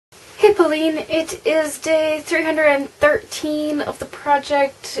Pauline. It is day 313 of the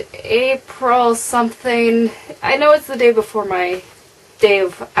project, April something. I know it's the day before my day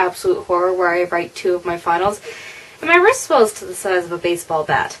of absolute horror where I write 2 of my finals, and my wrist swells to the size of a baseball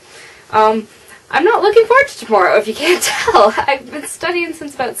bat. I'm not looking forward to tomorrow, if you can't tell. I've been studying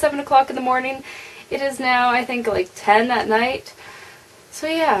since about 7 o'clock in the morning. It is now, I think, like 10 at night. So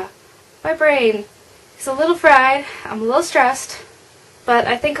yeah, my brain is a little fried, I'm a little stressed, but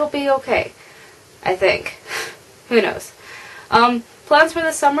I think I'll be okay. I think. Who knows? Plans for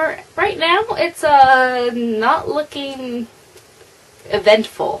the summer, right now, it's not looking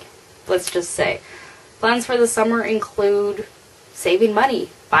eventful, let's just say. Plans for the summer include saving money,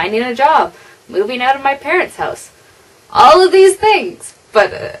 finding a job, moving out of my parents' house. All of these things,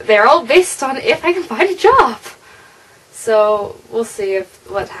 but they're all based on if I can find a job. So we'll see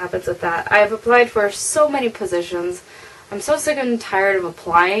what happens with that. I have applied for so many positions. I'm so sick and tired of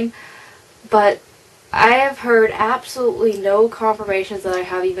applying, but I have heard absolutely no confirmations that I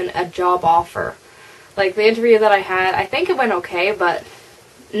have even a job offer. Like the interview that I had, I think it went okay, but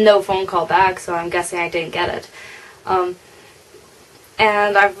no phone call back, so I'm guessing I didn't get it.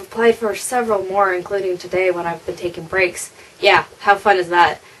 And I've applied for several more, including today when I've been taking breaks. Yeah, how fun is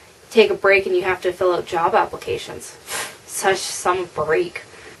that? Take a break and you have to fill out job applications. Such some break.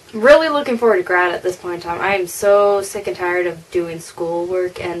 I'm really looking forward to grad at this point in time. I am so sick and tired of doing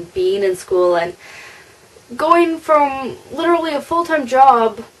schoolwork and being in school and going from literally a full-time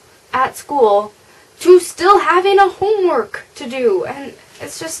job at school to still having a homework to do. And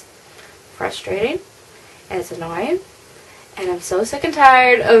it's just frustrating and it's annoying. And I'm so sick and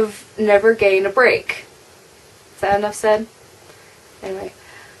tired of never getting a break. Is that enough said? Anyway.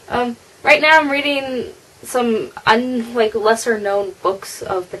 Right now I'm reading some lesser known books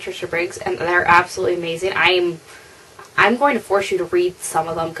of Patricia Briggs, and they're absolutely amazing. I'm going to force you to read some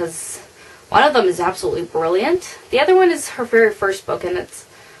of them because one of them is absolutely brilliant. The other one is her very first book, and it's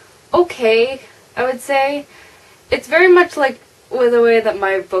okay, I would say. It's very much like with the way that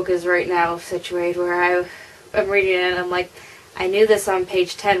my book is right now situated, where I'm reading it and I'm like, I knew this on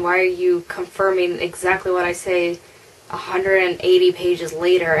page 10. Why are you confirming exactly what I say 180 pages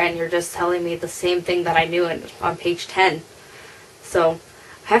later, and you're just telling me the same thing that I knew on page 10. So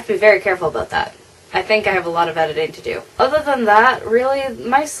I have to be very careful about that. I think I have a lot of editing to do. Other than that, really,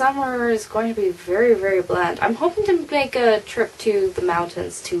 my summer is going to be very, very bland. I'm hoping to make a trip to the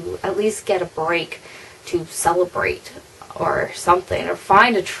mountains to at least get a break to celebrate or something, or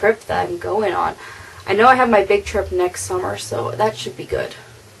find a trip that I'm going on. I know I have my big trip next summer, so that should be good.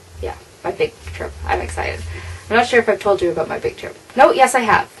 Yeah, my big trip. I'm excited. I'm not sure if I've told you about my big trip. No, yes I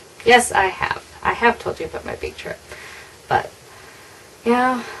have. Yes, I have. I have told you about my big trip. But,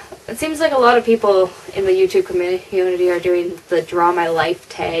 yeah, it seems like a lot of people in the YouTube community are doing the Draw My Life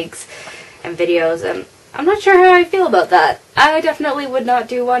tags and videos, and I'm not sure how I feel about that. I definitely would not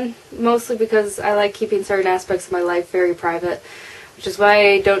do one, mostly because I like keeping certain aspects of my life very private, which is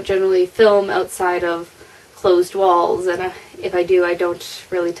why I don't generally film outside of closed walls, and if I do, I don't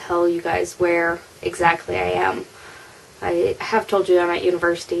really tell you guys where exactly I am. I have told you I'm at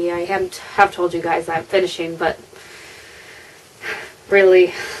university. I have told you guys I'm finishing, but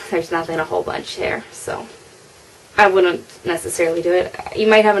really, there's nothing a whole bunch there, so I wouldn't necessarily do it. You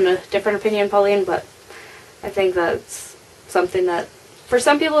might have a different opinion, Pauline, but I think that's something that for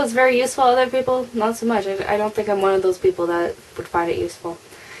some people is very useful, other people not so much. I don't think I'm one of those people that would find it useful.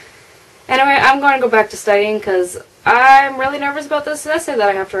 Anyway, I'm going to go back to studying because I'm really nervous about this essay that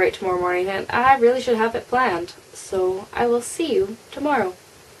I have to write tomorrow morning, and I really should have it planned. So I will see you tomorrow.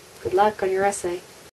 Good luck on your essay.